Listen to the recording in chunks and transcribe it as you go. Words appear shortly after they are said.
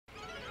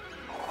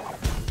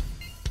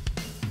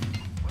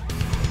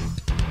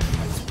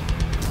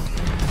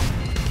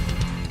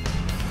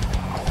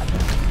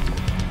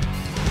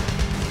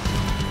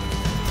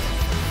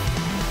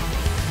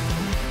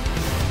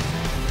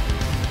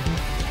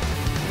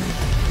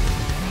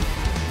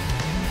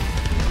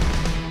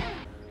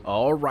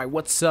Alright,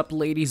 what's up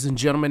ladies and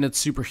gentlemen, it's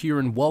Super here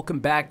and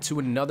welcome back to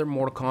another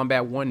Mortal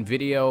Kombat 1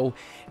 video,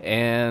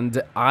 and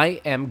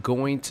I am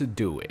going to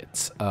do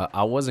it.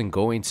 I wasn't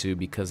going to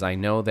because I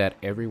know that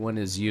everyone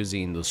is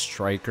using the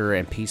Stryker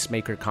and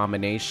Peacemaker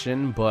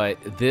combination, but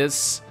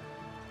this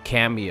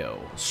Kameo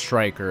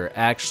Stryker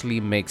actually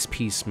makes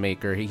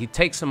Peacemaker, he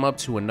takes him up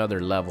to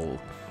another level.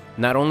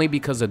 Not only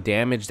because the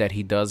damage that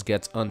he does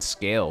gets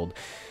unscaled,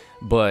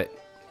 but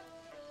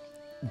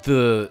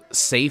the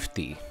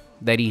safety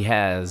that he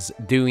has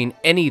doing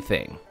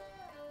anything,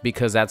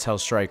 because that's how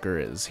Stryker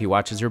is. He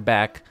watches your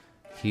back.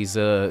 He's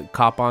a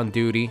cop on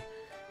duty.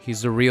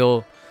 He's the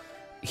real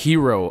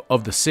hero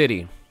of the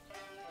city.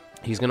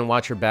 He's gonna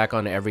watch your back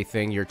on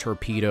everything, your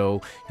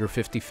torpedo, your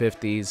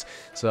 50-50s.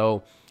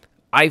 So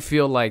I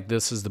feel like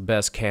this is the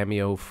best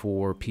Kameo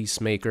for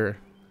Peacemaker.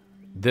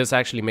 This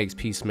actually makes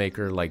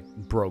Peacemaker like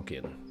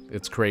broken.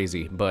 It's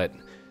crazy. But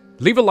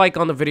leave a like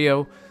on the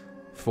video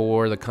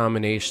for the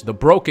combination, the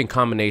broken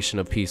combination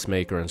of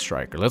Peacemaker and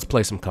Stryker. Let's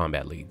play some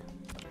Kombat League.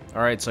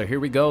 Alright, so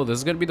here we go. This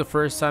is going to be the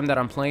first time that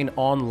I'm playing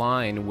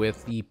online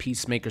with the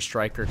Peacemaker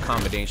Stryker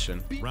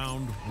combination.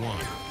 Round one,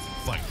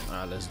 fight.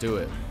 Let's do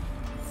it.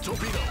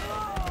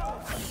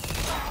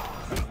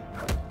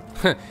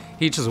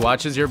 He just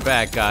watches your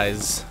back,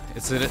 guys.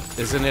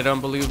 Isn't it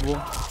unbelievable?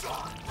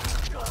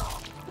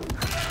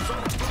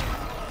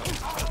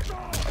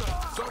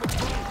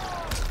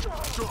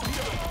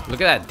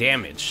 Look at that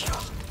damage.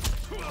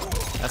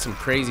 That's some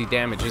crazy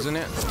damage, isn't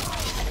it?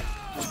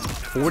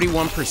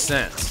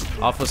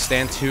 41% off of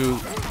stand 2.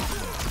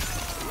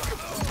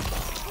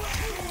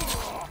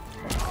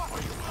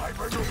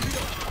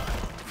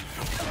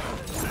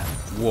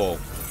 Whoa.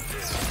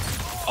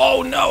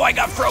 Oh no, I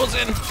got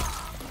frozen.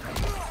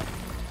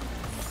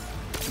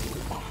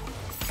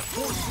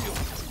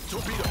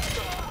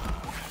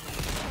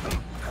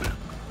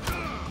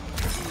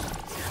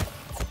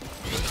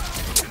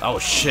 Oh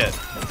shit.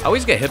 I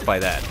always get hit by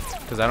that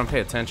because I don't pay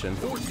attention.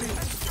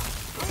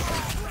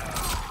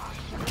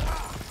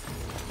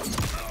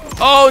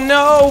 Oh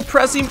no!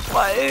 Pressing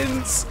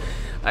buttons!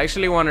 I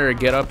actually wanted to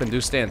get up and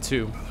do stand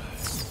 2.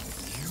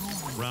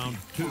 Round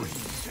 2.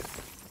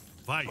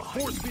 Fight.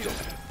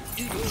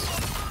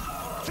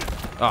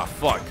 Oh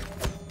fuck.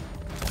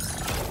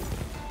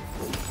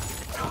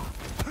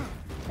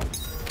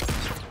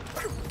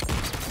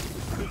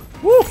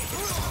 Woo!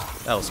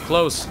 That was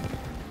close.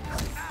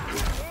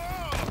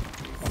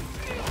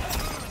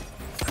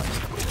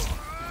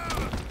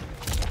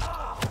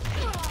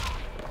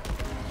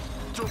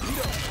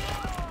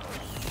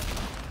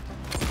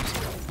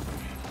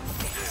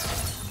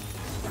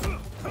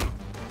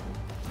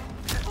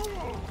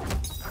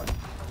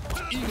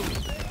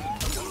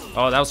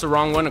 Oh, that was the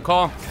wrong one to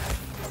call.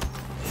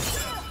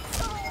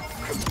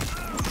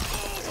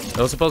 That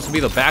was supposed to be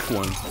the back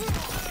one.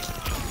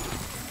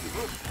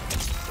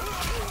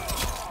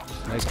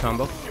 Nice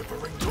combo.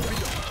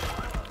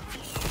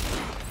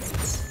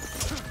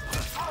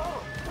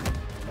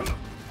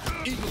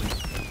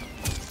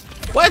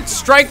 What?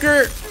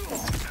 Stryker?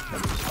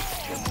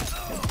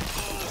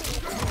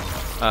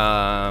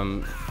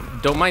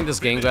 Don't mind this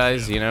game,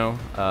 guys, you know.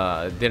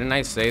 Didn't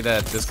I say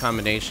that this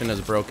combination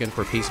is broken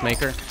for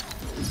Peacemaker?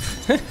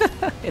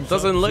 It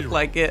doesn't look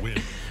like it.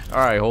 All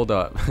right, hold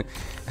up.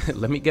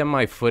 Let me get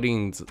my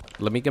footings.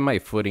 Let me get my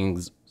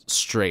footings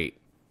straight.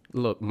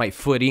 Look, my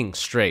footing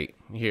straight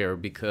here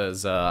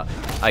because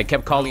I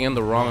kept calling in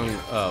the wrong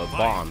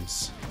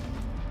bombs.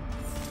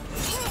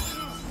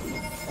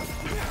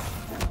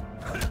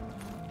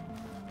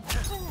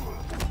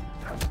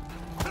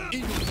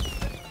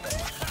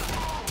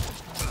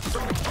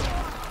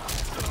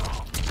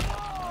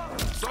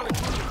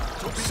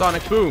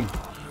 Sonic boom.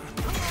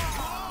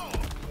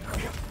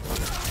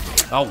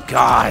 Oh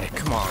god,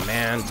 come on,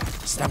 man.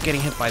 Stop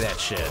getting hit by that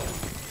shit.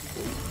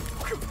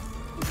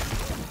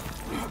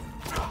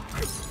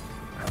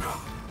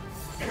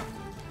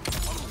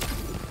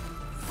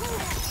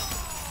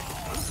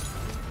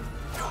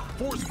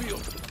 Force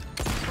field.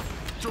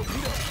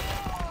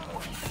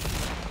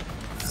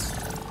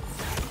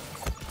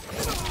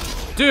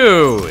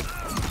 Dude,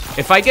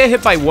 if I get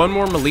hit by one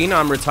more Melina,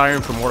 I'm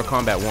retiring from Mortal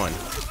Kombat 1.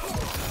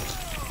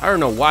 I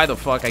don't know why the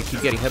fuck I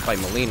keep getting hit by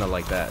Melina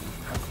like that.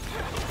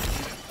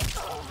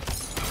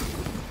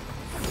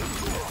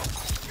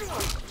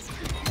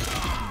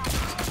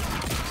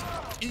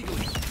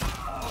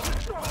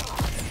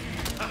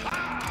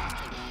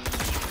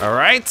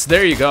 Alright,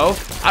 there you go.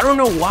 I don't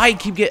know why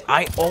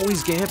I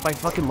always get hit by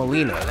fucking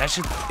Melina. That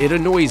shit, it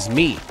annoys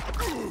me.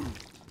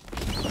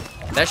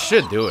 That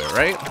should do it,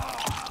 right?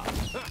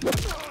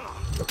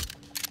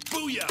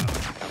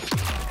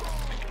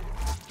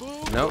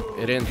 Nope,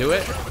 it didn't do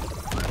it.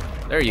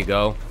 There you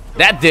go.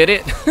 That did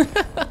it.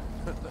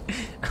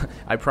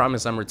 I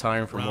promise I'm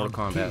retiring from Mortal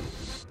Kombat.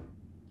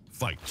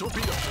 Fight.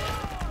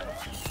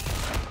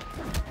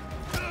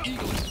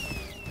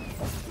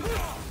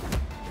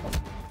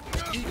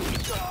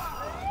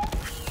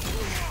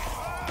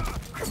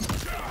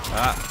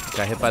 Ah,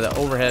 got hit by the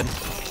overhead.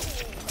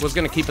 Was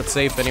gonna keep it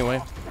safe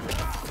anyway.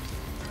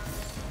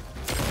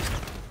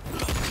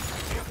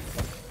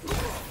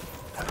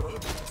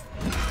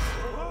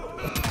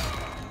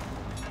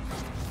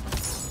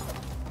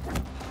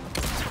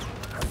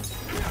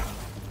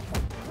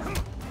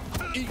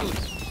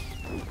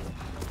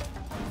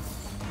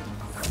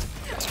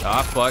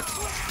 Ah, fuck.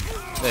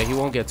 Yeah, he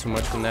won't get too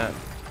much from that.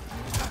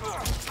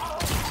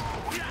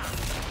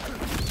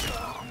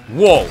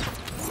 Whoa!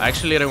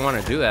 Actually, I didn't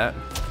want to do that.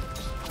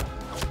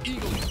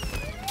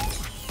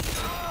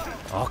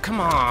 Oh, come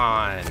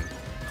on.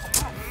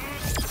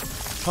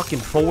 Fucking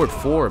forward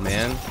 4,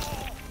 man.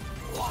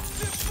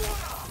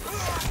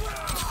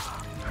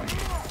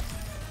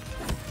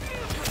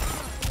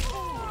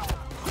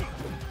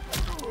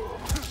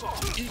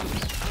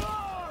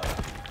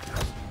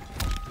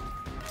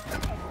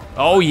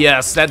 Oh,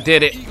 yes, that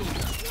did it.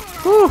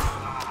 Whew.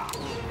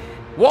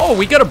 Whoa,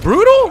 we got a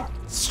brutal?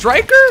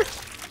 Stryker?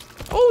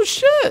 Oh,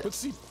 shit. Let's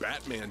see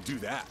Batman do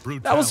that.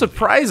 That was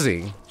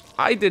surprising.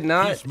 I did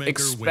not Peacemaker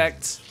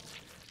expect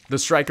the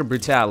Stryker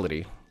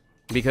brutality.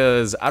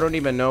 Because I don't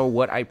even know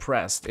what I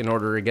pressed in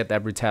order to get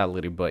that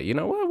brutality. But you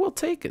know what? We'll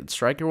take it.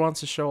 Stryker wants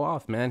to show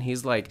off, man.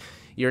 He's like,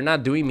 you're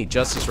not doing me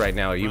justice right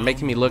now. You're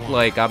making me look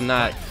like I'm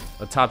not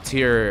a top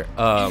tier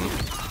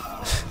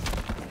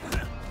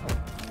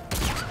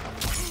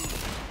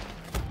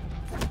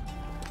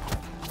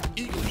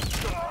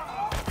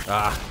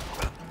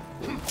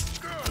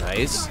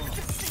nice.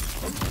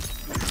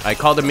 I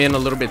called him in a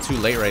little bit too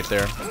late right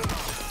there.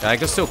 I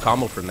can still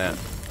combo from that.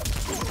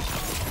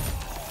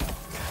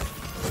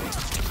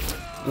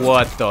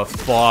 What the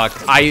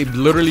fuck? I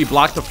literally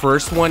blocked the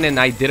first one and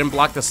I didn't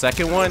block the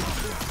second one?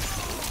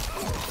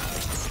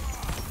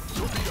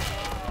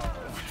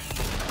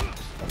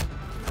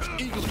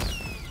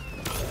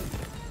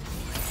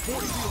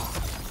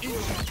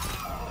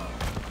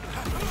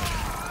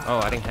 Oh,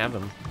 I didn't have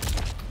him.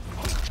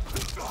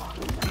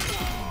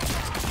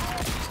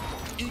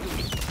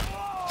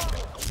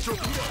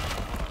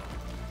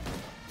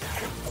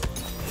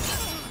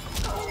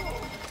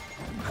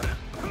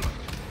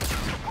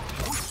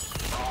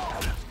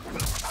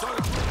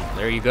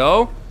 There you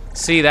go.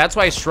 See, that's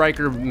why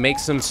Stryker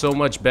makes him so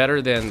much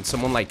better than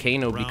someone like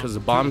Kameo, because the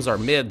bombs are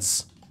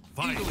mids.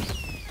 Fight.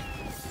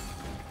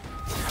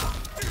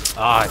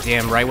 Ah,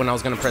 damn, right when I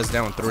was gonna press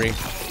down 3.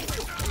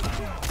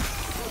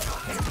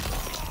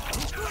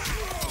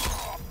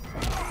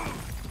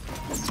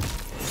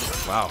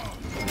 Wow,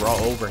 raw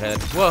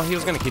overhead. Well, he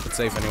was gonna keep it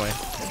safe anyway.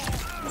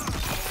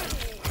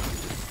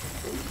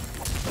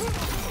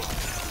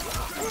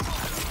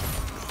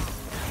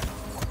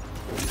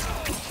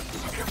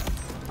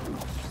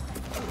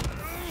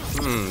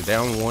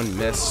 Down 1,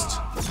 missed.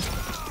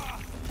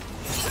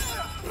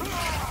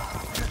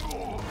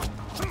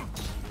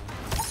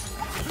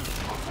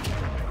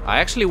 I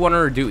actually wanted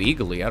her to do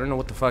eagly. I don't know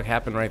what the fuck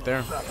happened right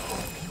there.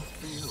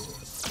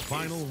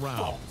 Final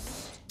round.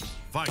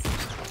 Fight.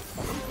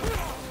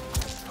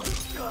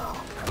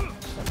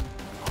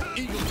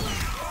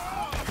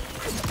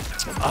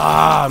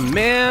 Ah,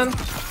 man.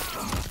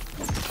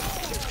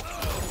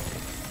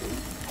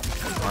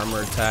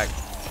 Armor attack.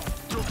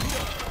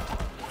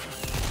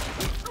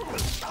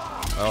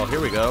 Oh,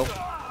 here we go.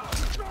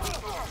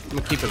 I'm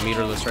gonna keep it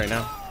meterless right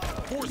now.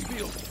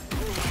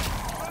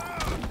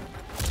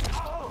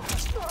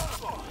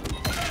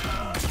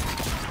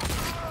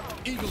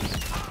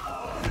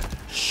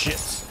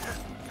 Shit.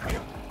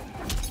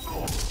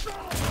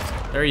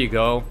 There you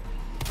go.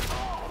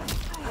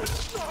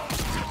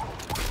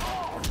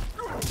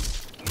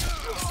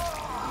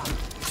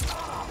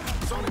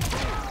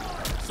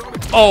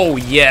 Oh,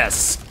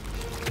 yes.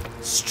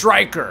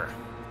 Stryker.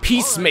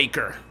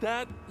 Peacemaker.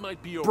 That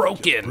might be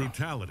Broken.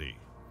 Brutality.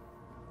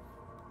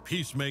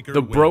 Peacemaker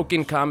The wins.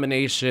 broken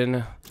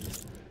combination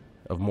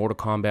of Mortal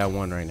Kombat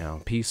 1 right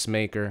now.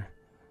 Peacemaker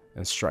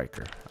and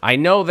Stryker. I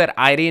know that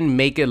I didn't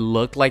make it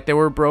look like they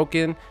were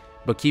broken,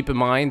 but keep in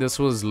mind, this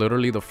was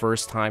literally the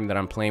first time that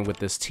I'm playing with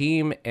this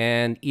team,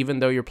 and even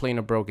though you're playing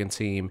a broken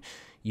team,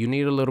 you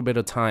need a little bit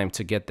of time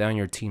to get down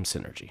your team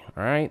synergy,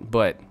 all right?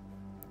 But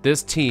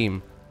this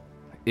team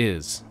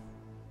is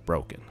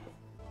broken.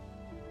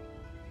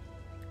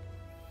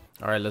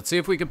 All right, let's see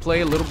if we can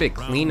play a little bit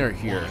cleaner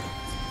here.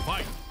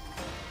 Fight.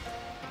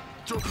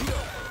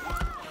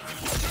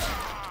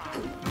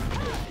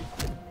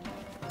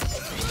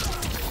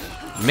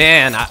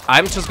 Man,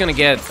 I'm just gonna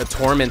get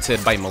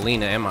tormented by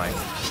Melina, am I?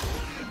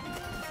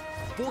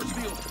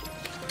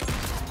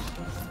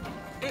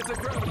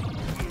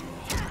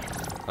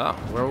 Oh,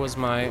 where was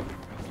my...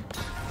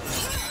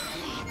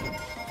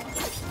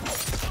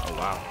 Oh,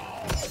 wow.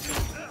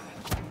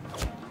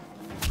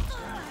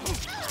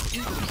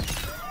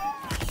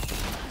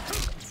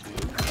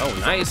 Oh,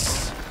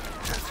 nice.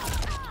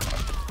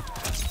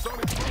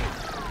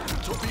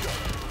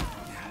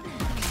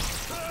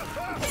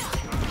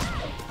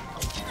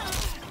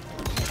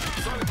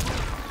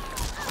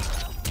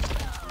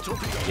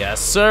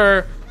 Yes,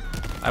 sir.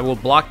 I will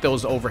block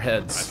those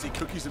overheads. I see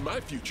cookies in my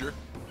future.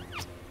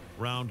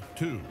 Round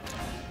 2.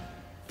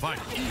 Fight.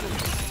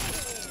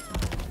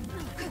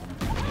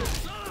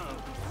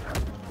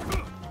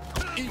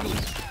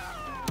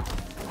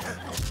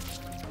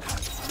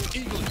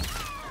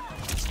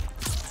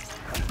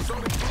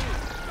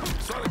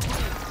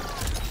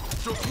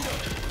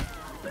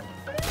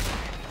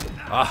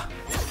 Ah.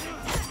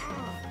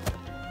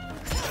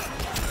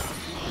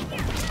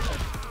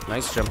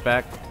 Nice jump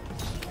back.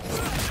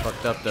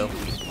 Fucked up though.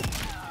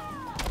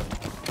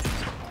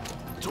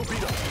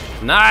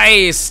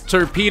 Nice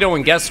torpedo,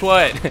 and guess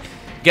what?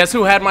 Guess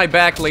who had my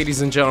back,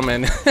 ladies and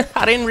gentlemen?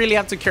 I didn't really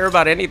have to care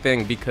about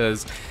anything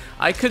because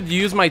I could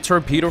use my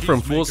torpedo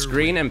from full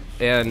screen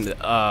and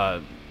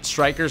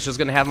Stryker's just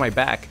gonna have my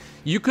back.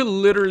 You could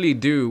literally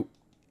do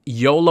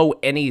YOLO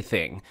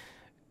anything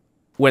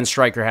when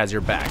Stryker has your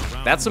back.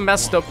 That's the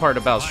messed up part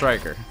about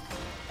Stryker.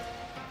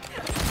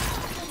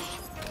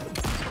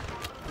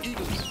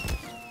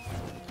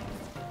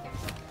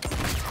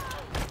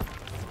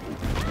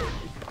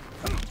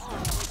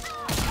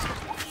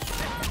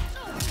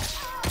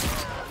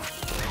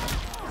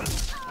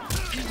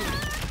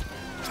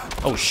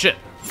 Oh shit.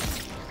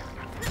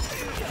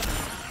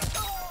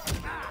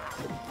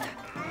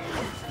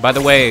 By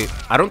the way,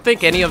 I don't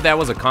think any of that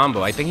was a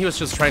combo. I think he was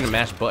just trying to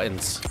mash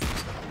buttons.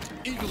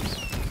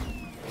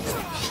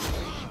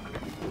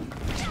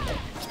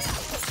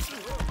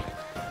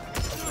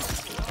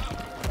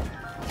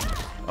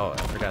 Oh,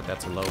 I forgot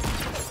that's a low.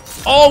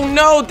 Oh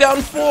no,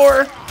 down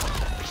 4!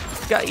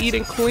 Got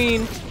eaten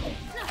clean.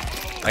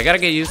 I gotta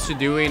get used to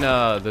doing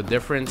the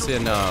difference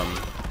in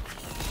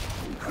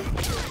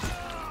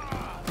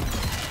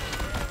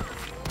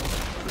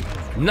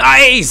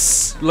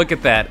Nice! Look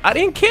at that. I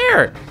didn't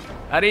care.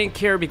 I didn't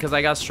care because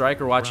I got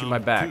Stryker watching my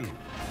back.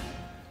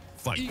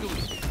 Fight.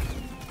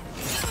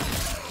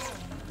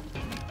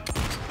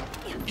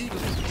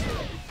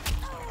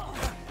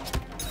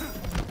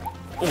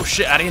 Oh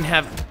shit, I didn't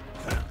have...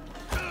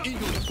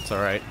 It's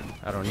alright.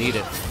 I don't need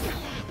it.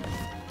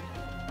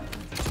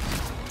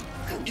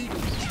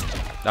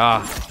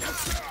 Ah.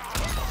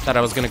 Thought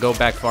I was gonna go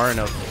back far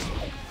enough.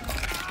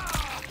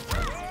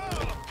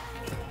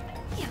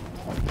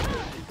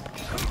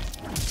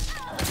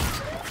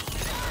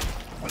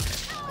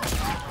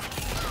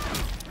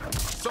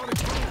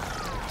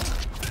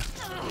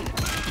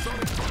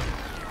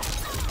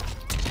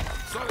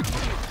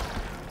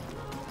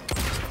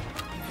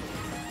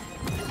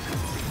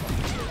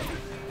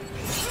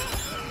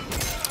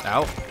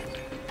 Out.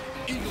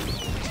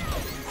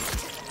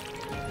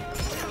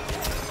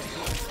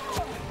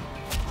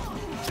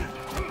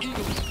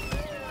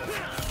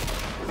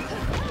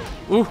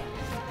 Ooh.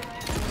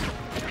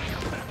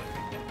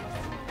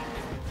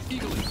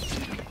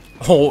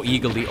 Oh,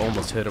 eagerly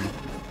almost hit him.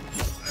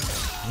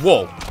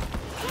 Whoa.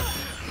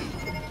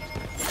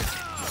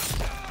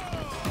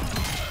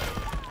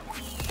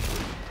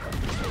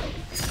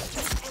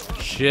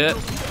 Shit.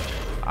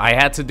 I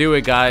had to do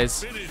it,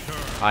 guys.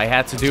 I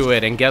had to do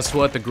it, and guess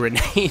what? The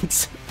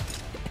grenades,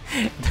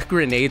 the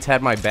grenades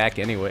had my back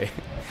anyway.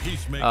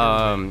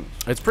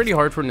 It's pretty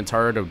hard for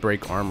Natara to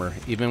break armor,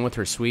 even with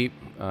her sweep.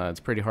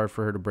 It's pretty hard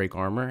for her to break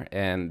armor,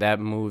 and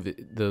that move,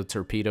 the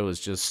torpedo, is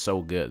just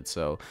so good.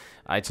 So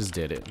I just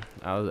did it.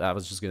 I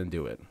was just gonna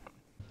do it.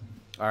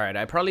 All right,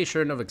 I probably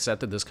shouldn't have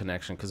accepted this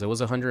connection because it was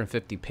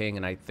 150 ping,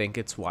 and I think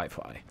it's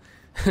Wi-Fi.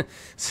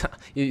 So,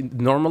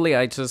 normally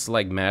I just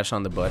like mash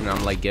on the button.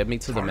 I'm like, get me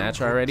to the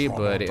match already,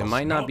 but it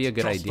might not be a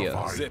good idea.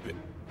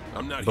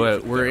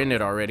 But we're in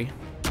it already.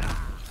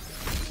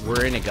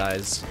 We're in it,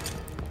 guys.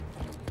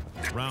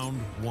 Round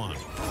 1.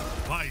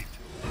 Fight.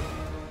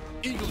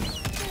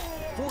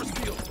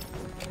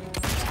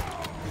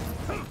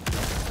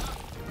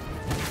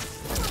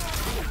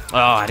 Oh,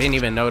 I didn't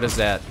even notice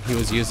that he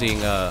was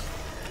using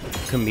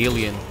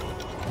Chameleon.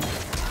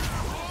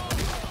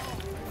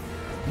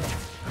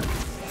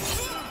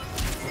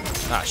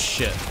 Ah,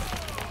 shit.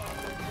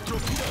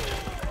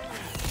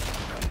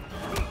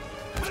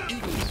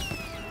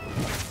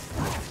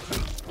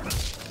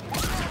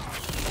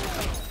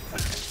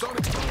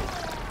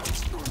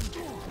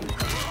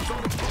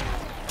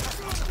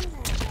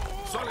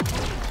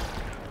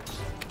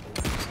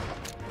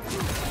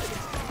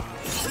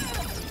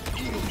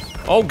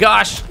 Oh,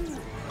 gosh.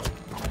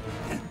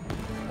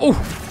 Oh.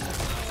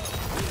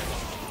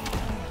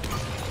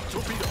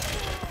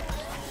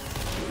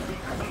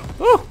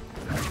 Oh.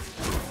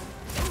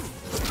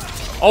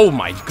 Oh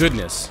my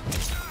goodness.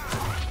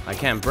 I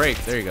can't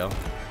break. There you go.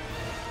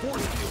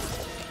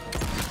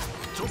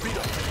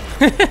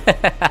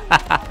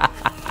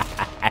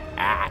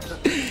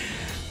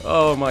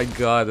 Oh my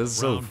god, this is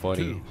so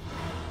funny.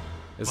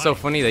 It's so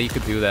funny that you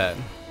could do that.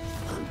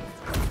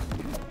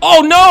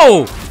 Oh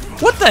no!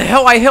 What the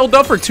hell? I held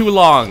up for too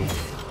long.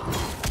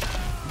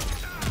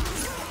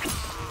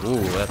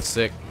 Ooh, that's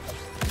sick.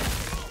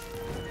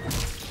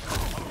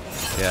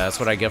 Yeah, that's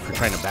what I get for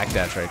trying to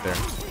backdash right there.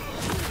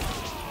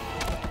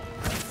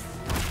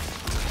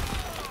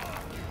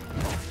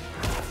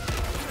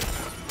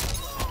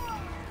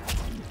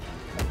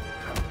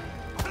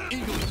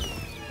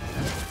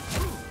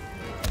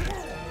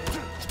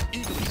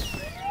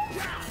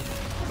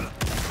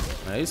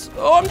 Nice.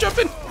 Oh, I'm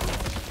jumping.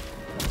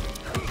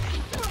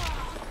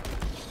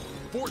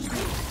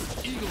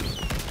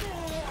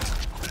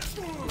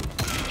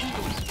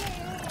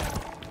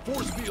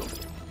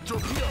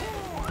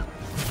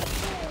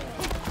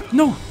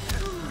 No.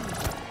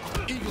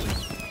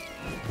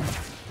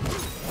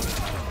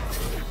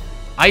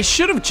 I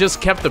should have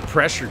just kept the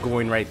pressure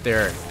going right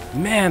there.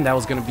 Man, that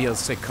was gonna be a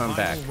sick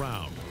comeback. Final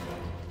round.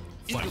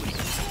 Fight.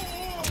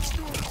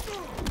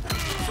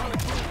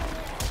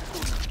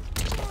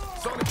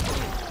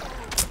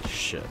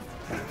 Shit.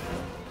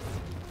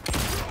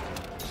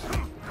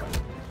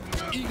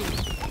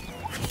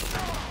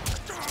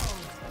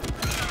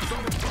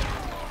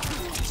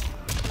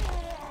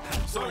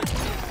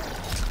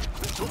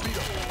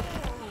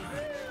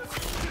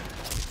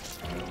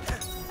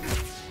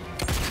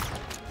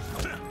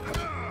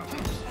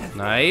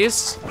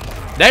 Nice.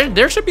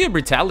 There should be a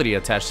brutality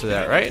attached to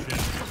that, right?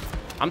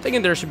 I'm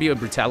thinking there should be a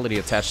brutality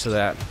attached to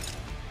that.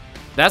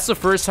 That's the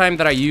first time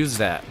that I used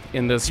that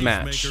in this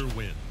match. Peacemaker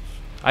wins.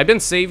 I've been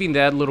saving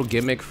that little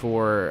gimmick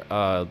for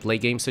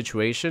late game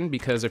situation,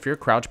 because if you're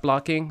crouch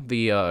blocking,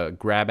 the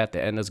grab at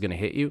the end is gonna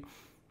hit you.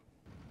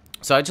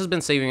 So I just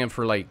been saving it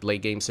for like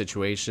late game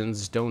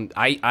situations.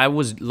 I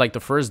was like, the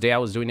first day I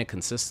was doing it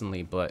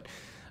consistently, but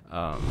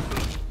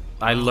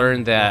I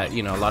learned that,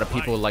 you know, a lot of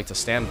people like to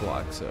stand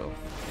block, so.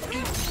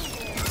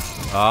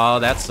 Oh,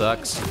 that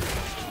sucks.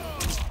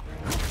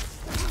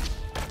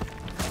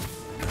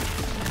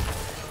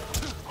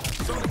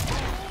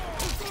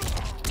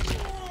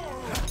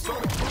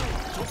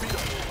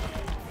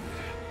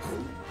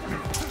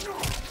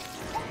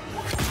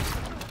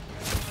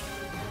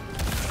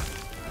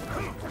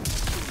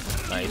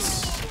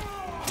 Nice.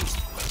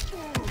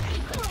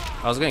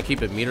 I was gonna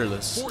keep it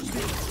meterless.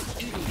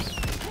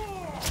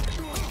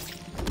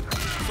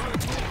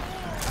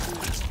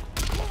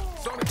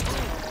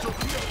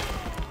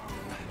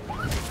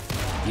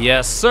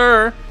 Yes,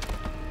 sir.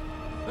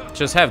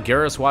 Just have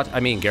Garrus watch. I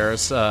mean,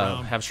 Garrus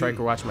have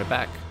Stryker watch my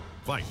back.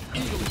 Fight.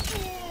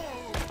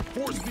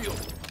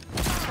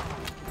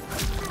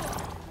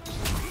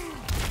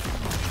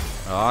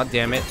 Aw,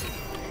 damn it.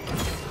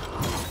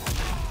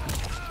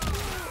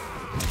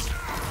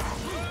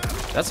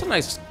 That's a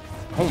nice.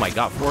 Oh my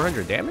god,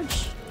 400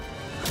 damage?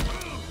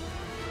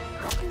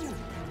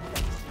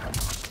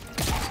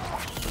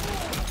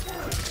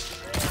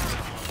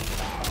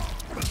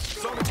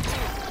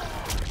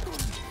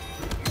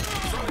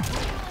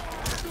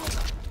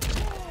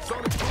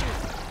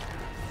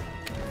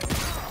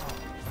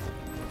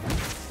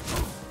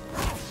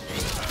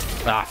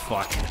 Ah,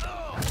 fuck.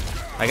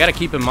 I gotta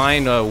keep in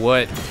mind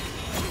what.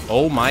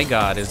 Oh my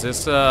god, is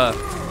this gonna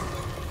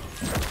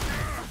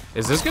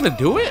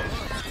do it?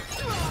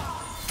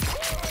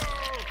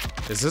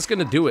 Is this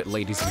gonna do it,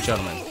 ladies and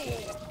gentlemen?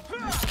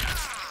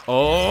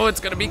 Oh, it's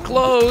gonna be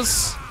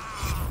close.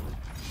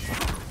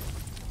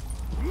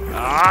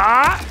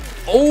 Ah!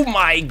 Oh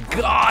my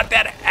god,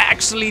 that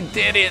actually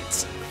did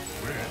it.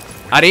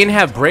 I didn't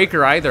have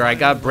breaker either. I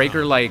got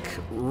breaker like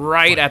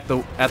right at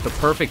the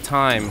perfect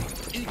time.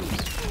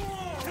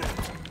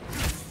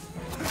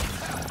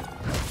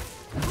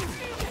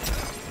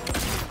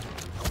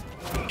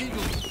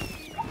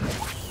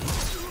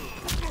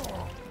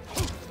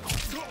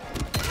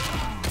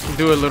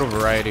 Do a little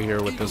variety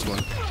here with this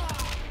one.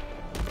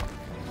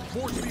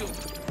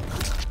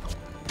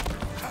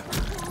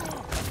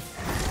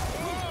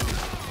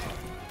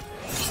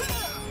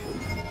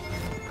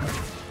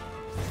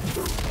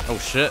 Oh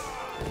shit.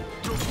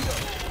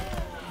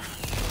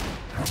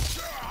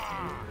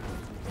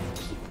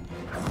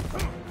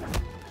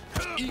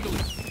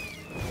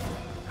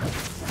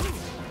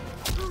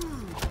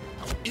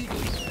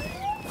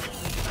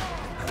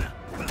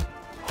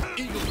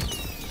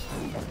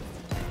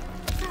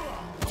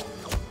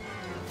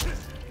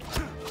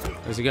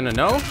 Is he gonna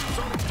know?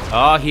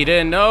 Oh, he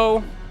didn't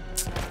know.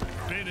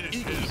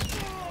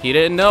 He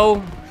didn't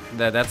know.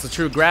 That's a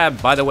true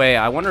grab. By the way,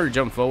 I want her to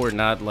jump forward,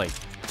 not like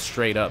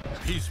straight up.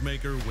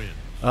 Peacemaker wins.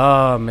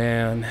 Oh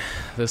man,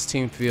 this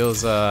team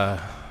feels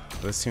crazy.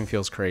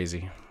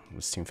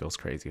 This team feels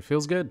crazy. It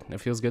feels good. It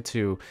feels good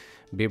to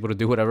be able to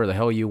do whatever the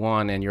hell you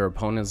want, and your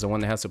opponent's the one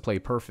that has to play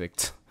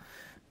perfect.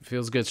 It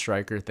feels good,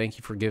 Stryker. Thank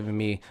you for giving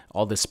me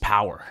all this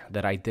power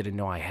that I didn't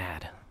know I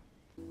had.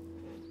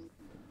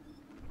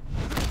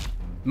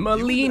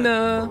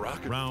 Melina.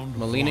 Round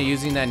Melina one.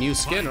 using that new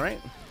skin, right?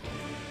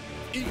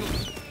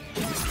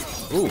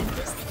 Ooh.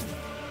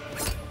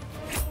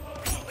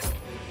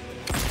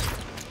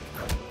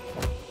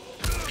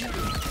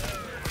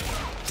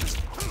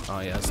 Oh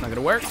yeah, it's not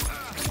gonna work.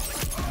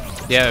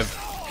 Yeah.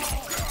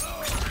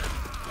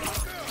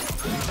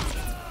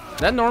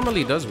 That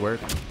normally does work.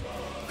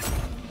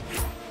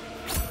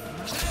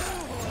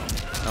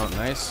 Oh,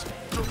 nice.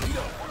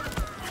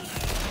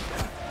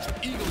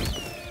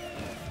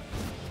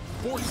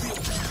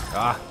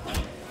 Ah.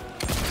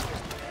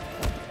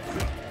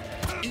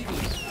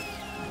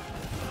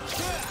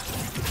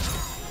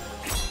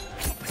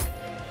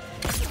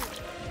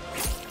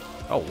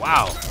 Oh,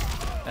 wow.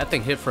 That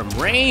thing hit from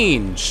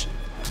range.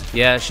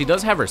 Yeah, she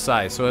does have her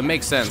size, so it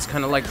makes sense.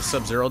 Kind of like the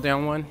Sub-Zero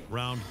down one.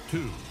 Round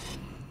two.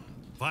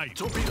 Fight.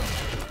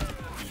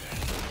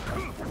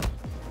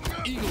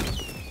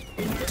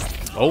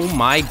 Oh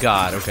my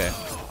god, okay.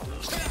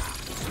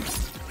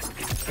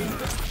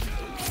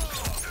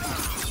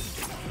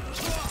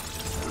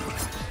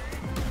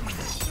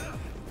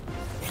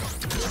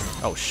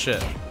 Oh Oh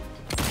shit.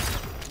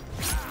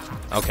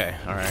 Okay,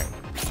 alright.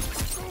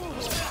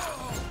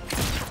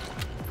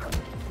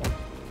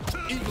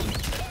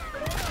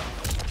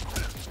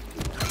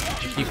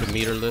 Keep it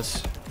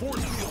meterless.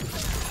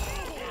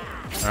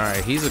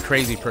 Alright, he's a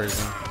crazy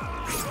person.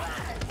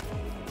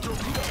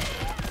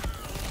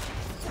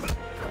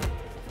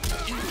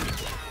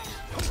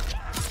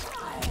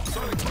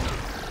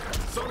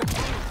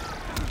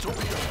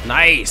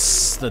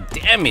 Nice! The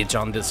damage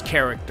on this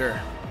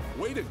character.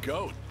 Way to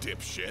go,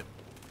 dipshit.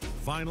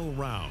 Final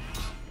round.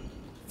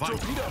 Fight.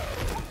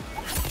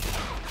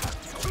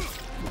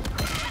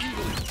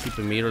 Keep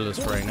it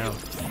meterless for right now.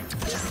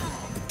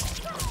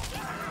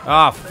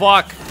 Ah,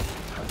 fuck!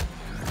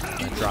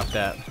 I dropped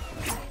that.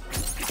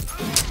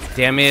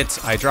 Damn it!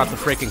 I dropped the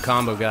freaking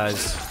combo,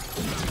 guys.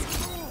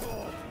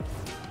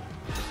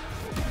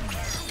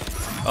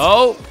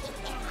 Oh!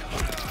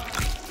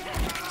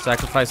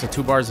 Sacrifice of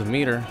 2 bars of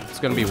meter. It's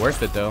gonna be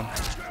worth it, though.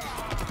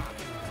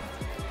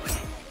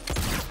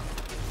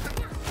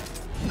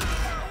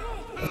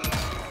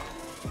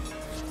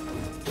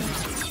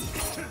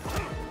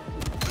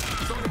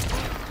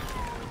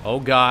 Oh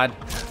god.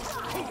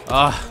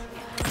 Ugh.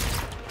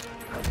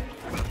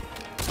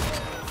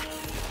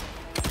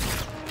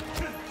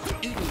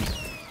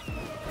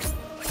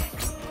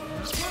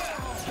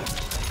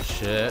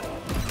 Shit.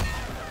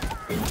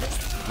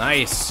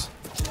 Nice.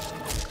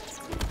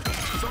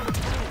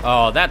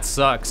 Oh, that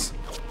sucks.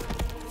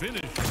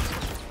 Finish.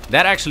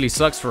 That actually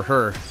sucks for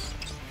her.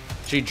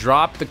 She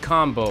dropped the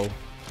combo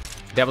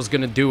that was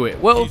gonna do it.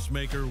 Well,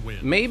 Peacemaker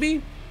wins.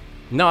 maybe?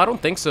 No, I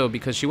don't think so,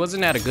 because she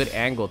wasn't at a good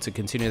angle to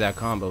continue that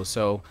combo.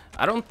 So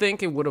I don't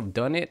think it would have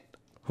done it.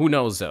 Who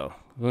knows, though?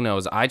 Who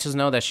knows? I just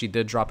know that she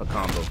did drop a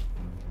combo.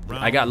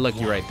 I got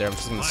lucky right there. I'm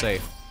just gonna say.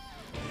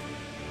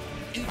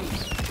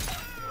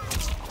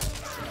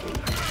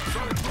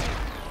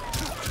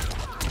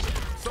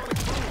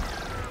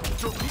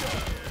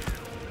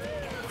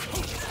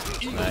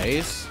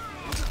 Nice.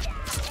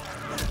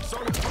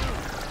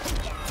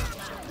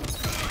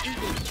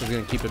 We're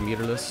gonna keep it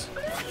meterless.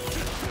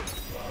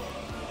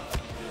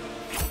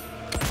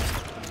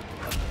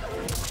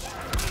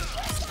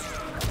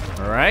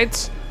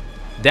 Alright.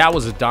 That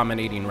was a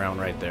dominating round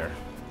right there.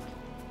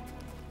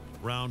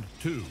 Round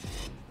 2.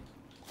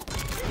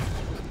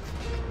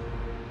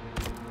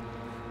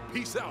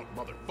 Peace out,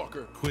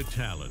 motherfucker.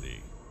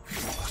 Quitality.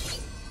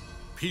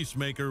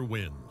 Peacemaker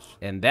wins.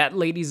 And that,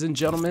 ladies and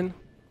gentlemen,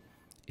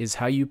 is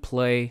how you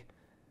play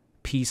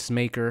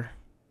Peacemaker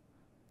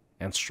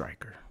and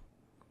Stryker.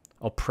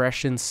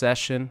 Oppression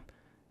session.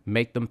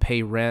 Make them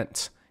pay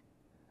rent.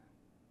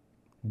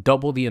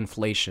 Double the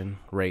inflation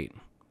rate.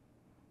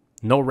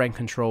 No rent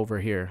control over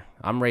here.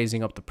 I'm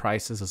raising up the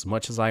prices as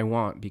much as I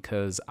want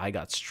because I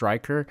got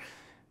Stryker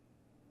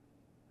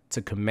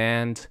to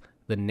command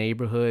the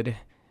neighborhood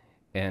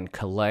and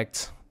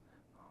collect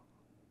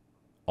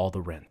all the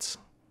rents.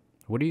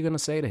 What are you going to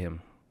say to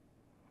him?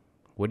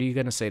 What are you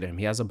going to say to him?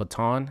 He has a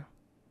baton.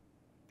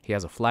 He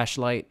has a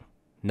flashlight.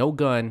 No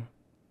gun.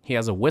 He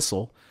has a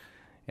whistle.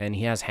 And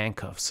he has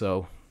handcuffs.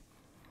 So,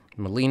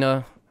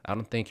 Melina, I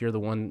don't think you're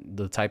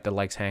the type that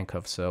likes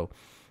handcuffs. So,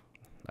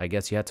 I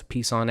guess you have to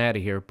peace on out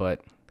of here,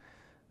 but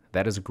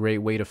that is a great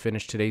way to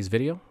finish today's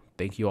video.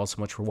 Thank you all so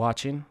much for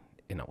watching,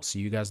 and I'll see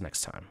you guys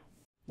next time.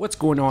 What's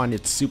going on?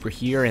 It's Super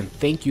here, and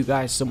thank you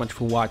guys so much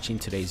for watching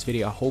today's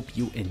video. I hope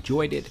you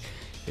enjoyed it.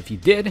 If you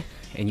did,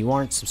 and you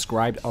aren't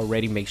subscribed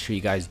already, make sure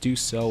you guys do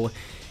so.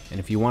 And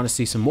if you want to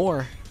see some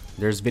more,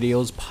 there's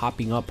videos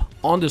popping up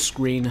on the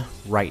screen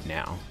right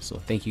now. So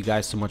thank you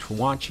guys so much for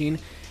watching,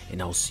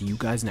 and I'll see you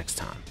guys next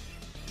time.